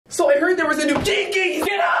So I heard there was a new Jinkies!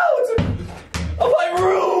 Get out of my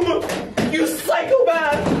room! You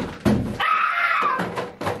psychopath! Ah!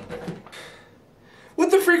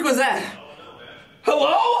 What the freak was that?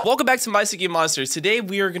 Hello? Welcome back to My Sticky Monsters. Today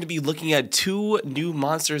we are going to be looking at 2 new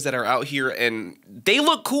monsters that are out here and they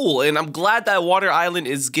look cool, and I'm glad that Water Island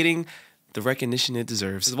is getting the recognition it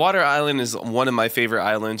deserves. Water Island is one of my favorite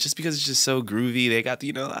islands just because it's just so groovy. They got the,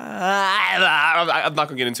 you know, I'm not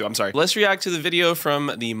gonna get into it, I'm sorry. Let's react to the video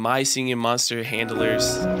from the My Singing Monster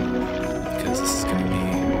handlers because this is gonna be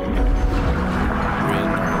really.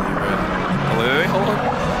 Oh, wait, hold on.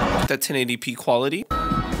 Get that 1080p quality.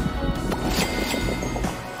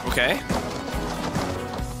 Okay.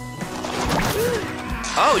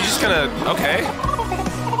 Oh, you just gonna, okay.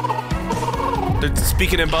 They're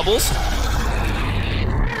speaking in bubbles.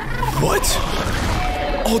 What?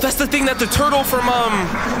 Oh, that's the thing that the turtle from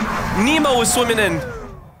Nemo was swimming in.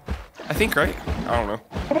 I think, right? I don't know.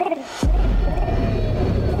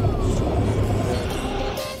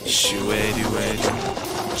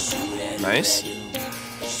 Nice.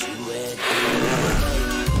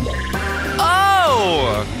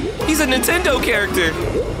 Oh! He's a Nintendo character.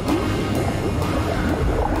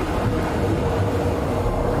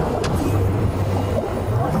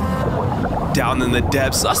 Down in the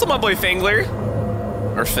depths. I saw my boy Fangler,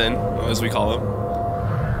 or Finn, as we call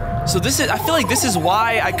him. So this is, I feel like this is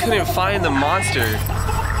why I couldn't find the monster.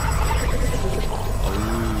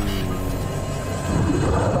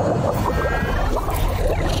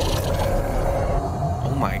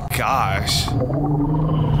 Oh my gosh.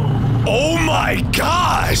 Oh my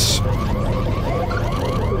gosh!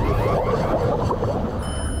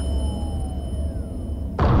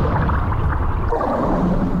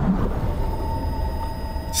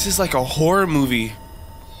 This is like a horror movie.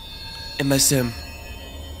 MSM.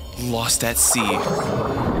 Lost at Sea.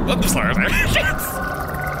 I'm sorry.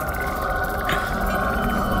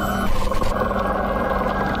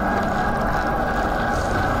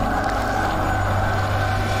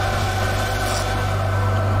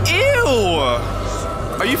 Ew!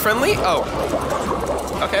 Are you friendly? Oh.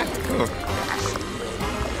 Okay, cool.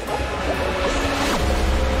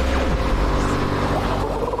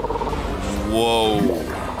 Whoa.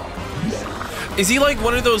 Is he like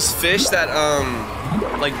one of those fish that,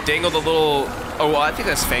 like dangle the little, oh, well, I think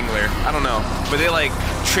that's Fangler. I don't know. But they like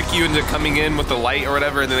trick you into coming in with the light or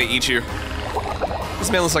whatever and then they eat you. This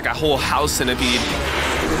man looks like a whole house centipede.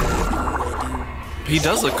 He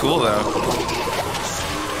does look cool though.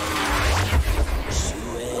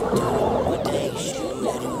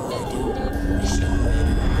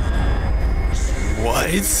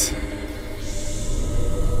 What?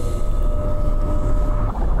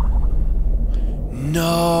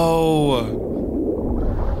 No.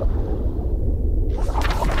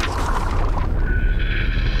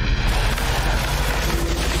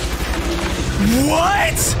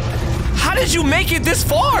 What? How did you make it this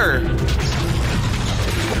far?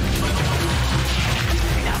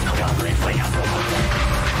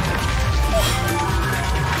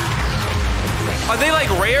 Are they like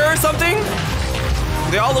rare or something?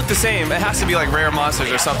 They all look the same. It has to be like rare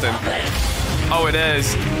monsters or something. Oh, it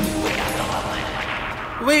is.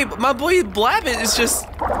 Wait, my boy Blabbit is just...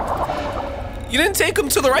 You didn't take him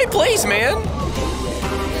to the right place, man.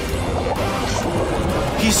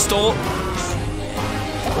 He stole...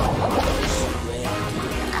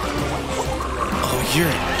 Oh,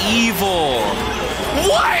 you're evil.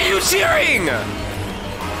 Why are you cheering?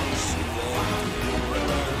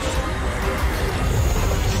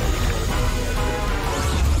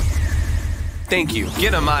 Thank you.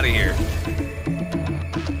 Get him out of here.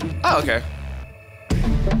 Oh, okay.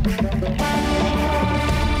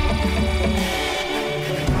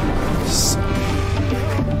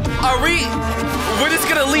 We're just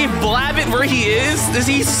gonna leave Blabbit where he is? Is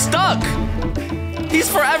he stuck? He's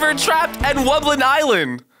forever trapped at Wublin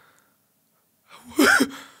Island.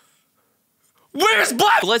 Where's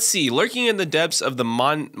Blabbit? Let's see. Lurking in the depths of the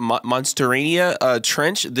Monstriana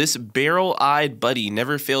Trench, this barrel-eyed buddy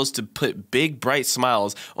never fails to put big, bright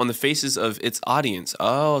smiles on the faces of its audience.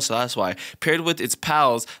 Oh, so that's why. Paired with its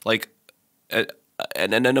pals like...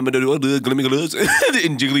 Glimmerglaws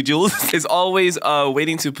and Jlelljiggles is always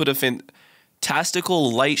waiting to put a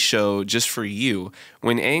fantastical light show just for you.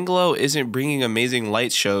 When Anglow isn't bringing amazing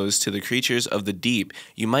light shows to the creatures of the deep,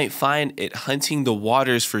 you might find it hunting the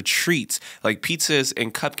waters for treats like pizzas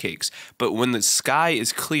and cupcakes. But when the sky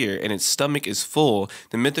is clear and its stomach is full,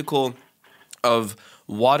 the mythical of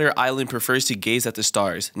Water Island prefers to gaze at the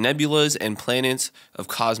stars, nebulas, and planets of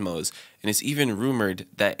cosmos. And it's even rumored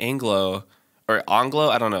that Anglow,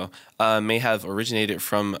 I don't know, may have originated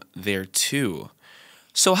from there too.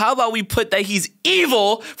 So how about we put that he's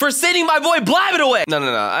evil for sending my boy Blabbit away? No.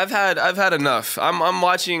 I've had enough. I'm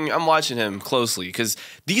watching him closely because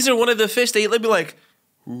these are one of the fish they'd be like,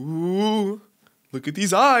 ooh, look at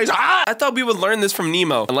these eyes. Ah! I thought we would learn this from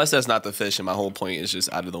Nemo. Unless that's not the fish and my whole point is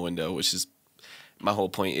just out of the window, which is my whole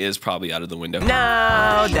point is probably out of the window.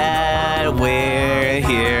 Now that we're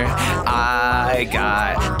here, I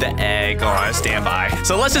got the egg on standby.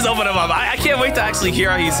 So let's just open him up. I can't wait to actually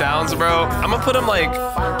hear how he sounds, bro. I'm gonna put him like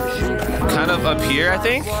kind of up here, I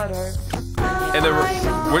think. And then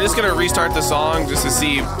we're just gonna restart the song just to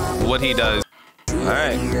see what he does. All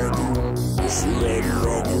right.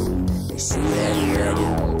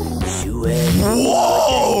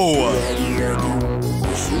 Whoa!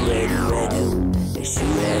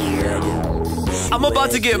 I'm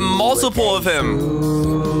about to get multiple of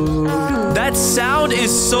him. That sound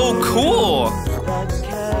is so cool.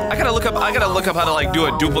 I gotta look up how to like do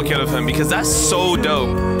a duplicate of him because that's so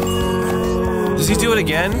dope. Does he do it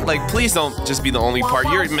again? Like, please don't just be the only part.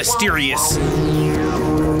 You're mysterious.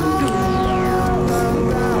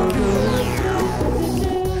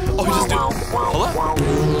 Oh, he just do. Hold up.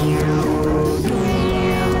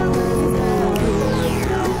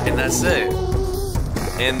 And that's it.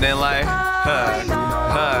 And then like,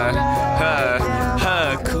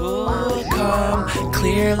 cool, calm,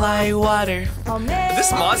 clear like water.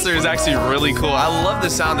 This monster is actually really cool. I love the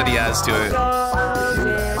sound that he has to it.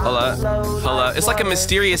 Hold up. It's like a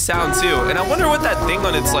mysterious sound too. And I wonder what that thing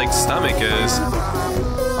on its like stomach is.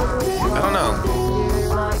 I don't know.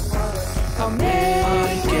 I'll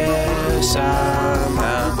make it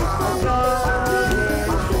somehow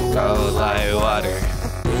go like water.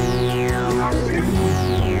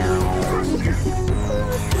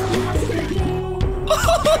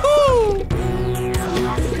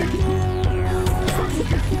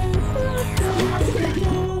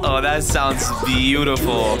 Oh, that sounds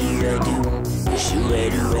beautiful.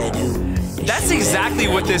 That's exactly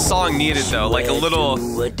what this song needed, though. Like a little.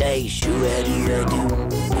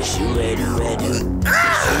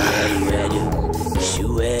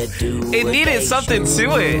 It needed something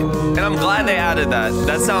to it, and I'm glad they added that.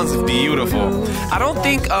 That sounds beautiful. I don't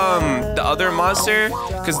think the other monster,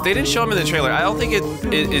 because they didn't show him in the trailer. I don't think it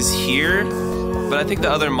is here, but I think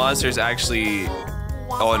the other monster is actually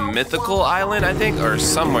on Mythical Island, I think, or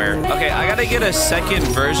somewhere. Okay, I gotta get a second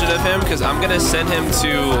version of him because I'm gonna send him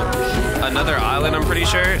to another island, I'm pretty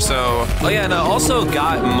sure. So, oh yeah, and I also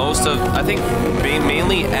got most of, I think,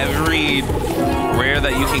 mainly every rare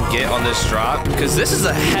that you can get on this drop because this is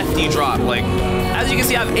a hefty drop. Like, as you can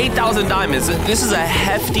see, I have 8,000 diamonds. This is a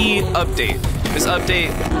hefty update. This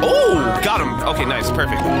update, oh, got him. Okay, nice,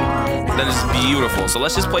 perfect. That is beautiful. So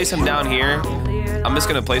let's just place him down here. I'm just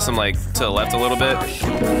gonna place him like to the left a little bit.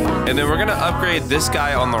 And then we're gonna upgrade this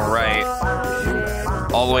guy on the right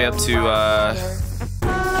all the way up to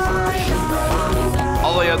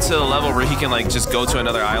the level where he can like just go to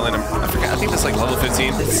another island. I forgot, I think that's like level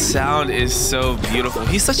 15. The sound is so beautiful.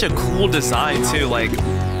 He's such a cool design too. Like,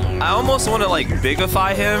 I almost wanna like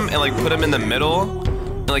bigify him and like put him in the middle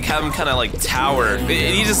and like have him kind of like tower.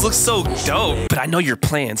 He just looks so dope. But I know your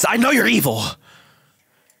plans. I know you're evil.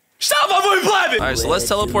 Stop my boy Blabbit! Alright, so let's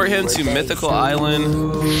teleport him to Mythical Island.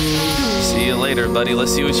 See you later, buddy.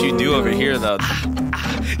 Let's see what you do over here, though.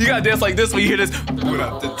 You gotta dance like this when you hear this. What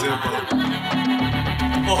up, the tempo?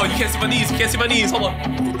 Oh, you can't see my knees. You can't see my knees. Hold on.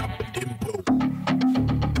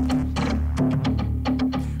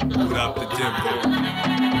 What up, the tempo?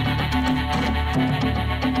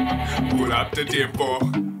 What up, the tempo?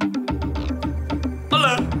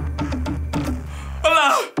 Hola.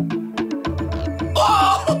 Hola.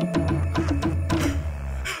 Oh!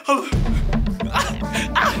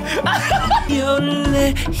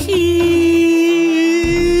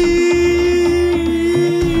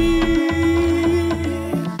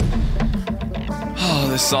 Oh,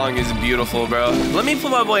 this song is beautiful, bro. Let me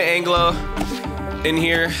put my boy Anglow in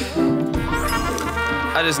here.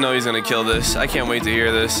 I just know he's gonna kill this. I can't wait to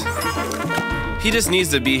hear this. He just needs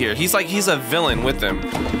to be here. He's a villain with them.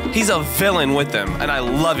 He's a villain with them, and I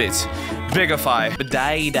love it. Bigify.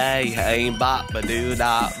 Ba-day-day, ain't bop,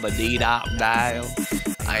 ba-doo-dop, ba-dee-dop, dial.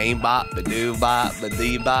 I ain't bop, ba-doo bop,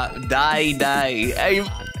 ba-dee-bop, day-day.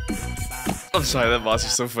 I'm sorry, that boss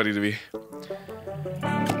is so funny to me.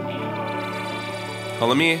 Oh,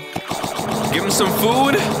 let me give him some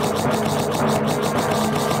food.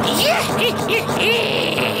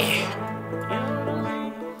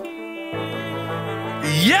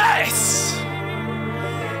 Yes!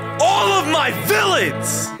 All of my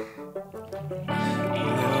villains!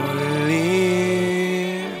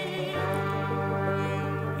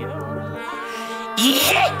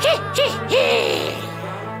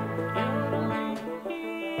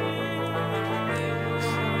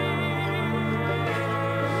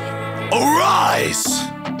 Nice.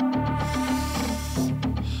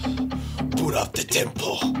 Boot up the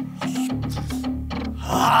temple.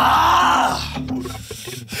 Ah!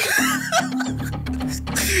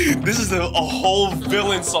 This is a whole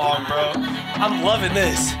villain song, bro. I'm loving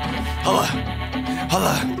this. Hold on.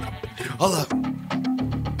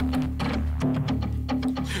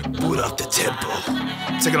 Boot up the temple.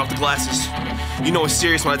 Taking off the glasses. You know it's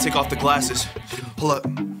serious when I take off the glasses. Hold up.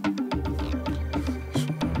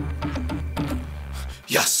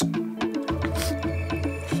 Yes.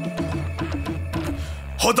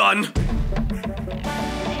 Hold on.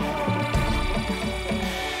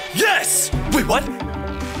 Yes! Wait, what?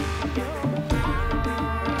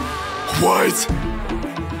 What?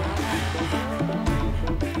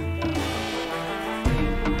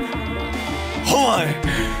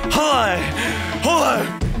 Hold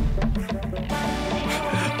on.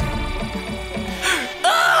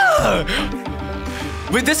 Ah!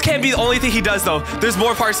 Wait, this can't be the only thing he does, though. There's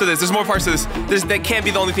more parts to this. That can't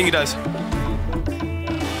be the only thing he does.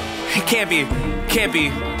 It can't be.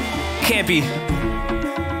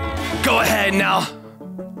 Go ahead now.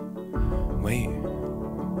 Wait.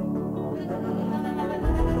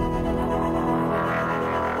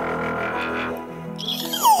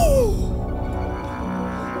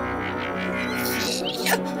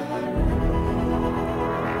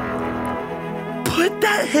 Put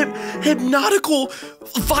that hypnotical,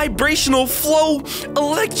 vibrational flow,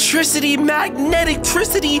 electricity,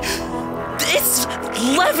 magneticity. It's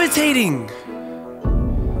levitating.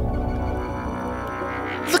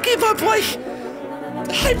 Look at my boy.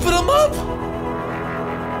 I put him up.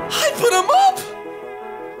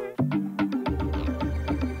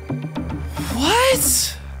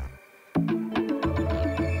 What?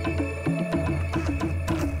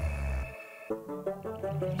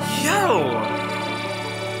 Yo.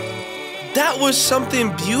 That was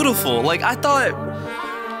something beautiful. Like, I thought...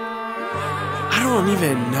 I don't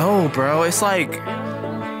even know, bro. It's like...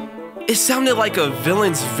 It sounded like a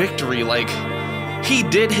villain's victory. Like... He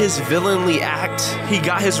did his villainly act. He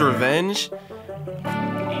got his revenge.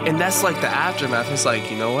 And that's like the aftermath. It's like,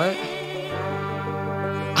 you know what?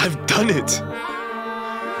 I've done it.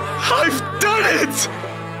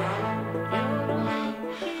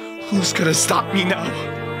 Who's gonna stop me now?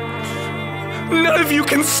 None of you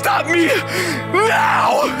can stop me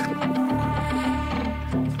now!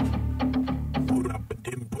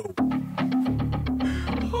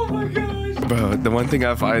 Bro, the one thing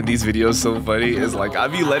I find these videos so funny is like I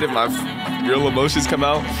be letting my real emotions come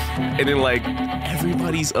out, and then like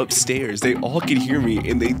everybody's upstairs. They all can hear me,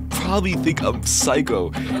 and they probably think I'm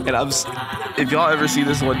psycho. And if y'all ever see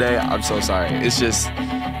this one day, I'm so sorry. It's just,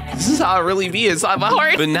 this is how I really be inside my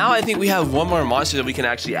heart. But now I think we have one more monster that we can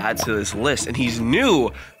actually add to this list, and he's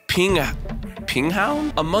new.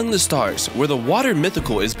 Pinghound? Among the stars, where the Water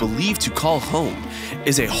Mythical is believed to call home,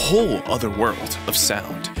 is a whole other world of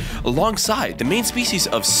sound. Alongside the main species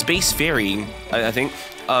of spacefaring, I think,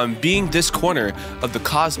 being this corner of the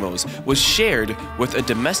cosmos was shared with a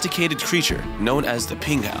domesticated creature known as the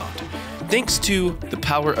Pinghound. Thanks to the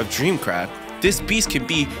power of dreamcraft, this beast can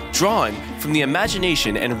be drawn from the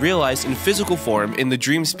imagination and realized in physical form in the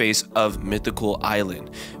dream space of Mythical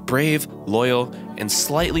Island. Brave, loyal, and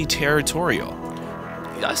slightly territorial.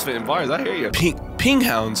 Y'all spitting bars, I hear you.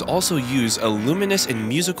 Pinghounds also use a luminous and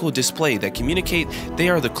musical display that communicate they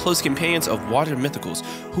are the close companions of Water Mythicals,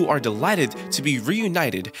 who are delighted to be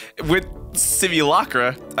reunited with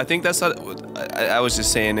simulacra. I think that's not, I was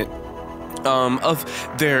just saying it. Of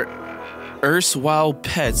their erstwhile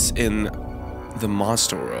pets in the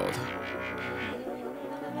monster world.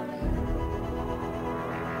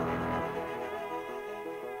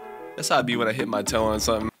 That's how I be when I hit my toe on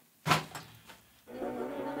something.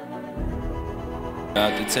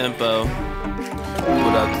 Out the tempo.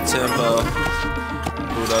 Put out the tempo.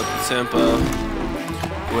 Put out the tempo.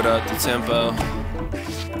 Put out the tempo.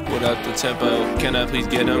 Put out the tempo. Can I please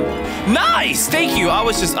get him? Nice! Thank you. I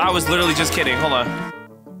was literally just kidding. Hold on.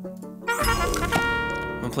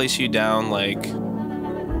 I'm gonna place you down like.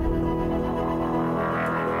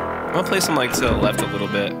 I'm gonna place him like to the left a little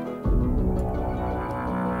bit.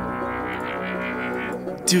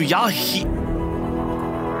 Dude, y'all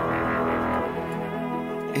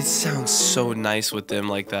it sounds so nice with them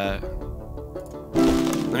like that.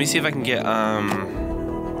 Let me see if I can get I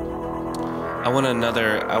want to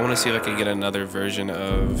see if I can get another version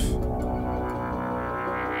of.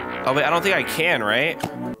 Oh wait, I don't think I can, right?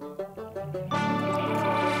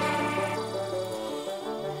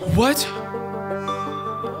 What?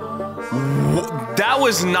 That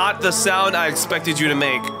was not the sound I expected you to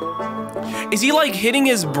make. Is he like hitting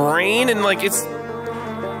his brain and like it's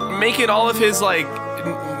making all of his like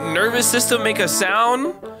nervous system make a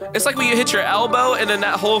sound. It's like when you hit your elbow and then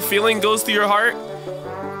that whole feeling goes through your heart.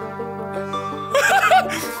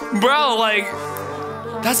 Bro, like,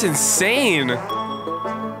 that's insane.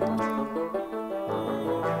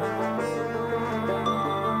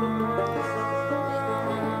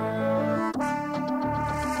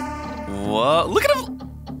 What? Look at him.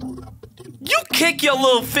 You kick your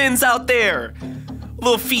little fins out there.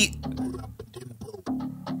 Little feet.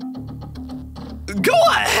 Go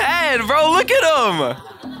ahead, bro. Look at him.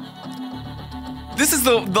 This is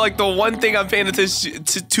the one thing I'm paying attention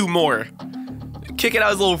to more. Kicking out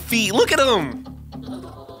his little feet. Look at him.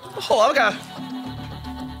 Oh, I got.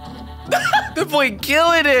 The boy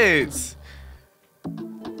killing it.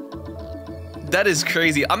 That is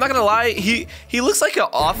crazy. I'm not gonna lie. He looks like an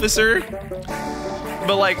officer.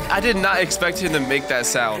 But like, I did not expect him to make that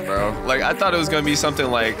sound, bro. Like, I thought it was gonna be something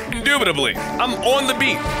like, indubitably, I'm on the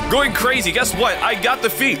beat, going crazy. Guess what? I got the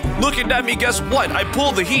feet. Looking at me, guess what? I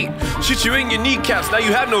pulled the heat. Shoot you in your kneecaps, now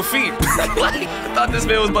you have no feet. Like, I thought this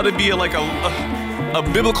man was about to be like a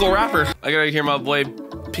biblical rapper. I gotta hear my boy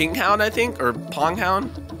Pinghound, I think, or Pinghound?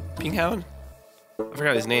 Pinghound? I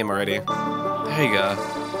forgot his name already. There you go.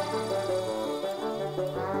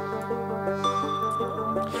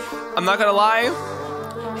 I'm not gonna lie.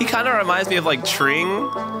 He kind of reminds me of like Tring,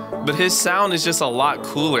 but his sound is just a lot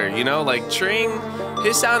cooler, you know? Like Tring,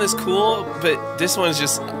 his sound is cool, but this one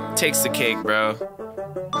just takes the cake, bro.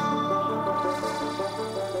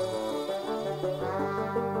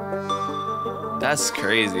 That's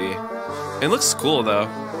crazy. It looks cool though.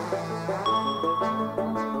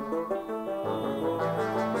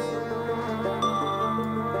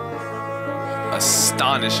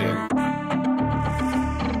 Astonishing.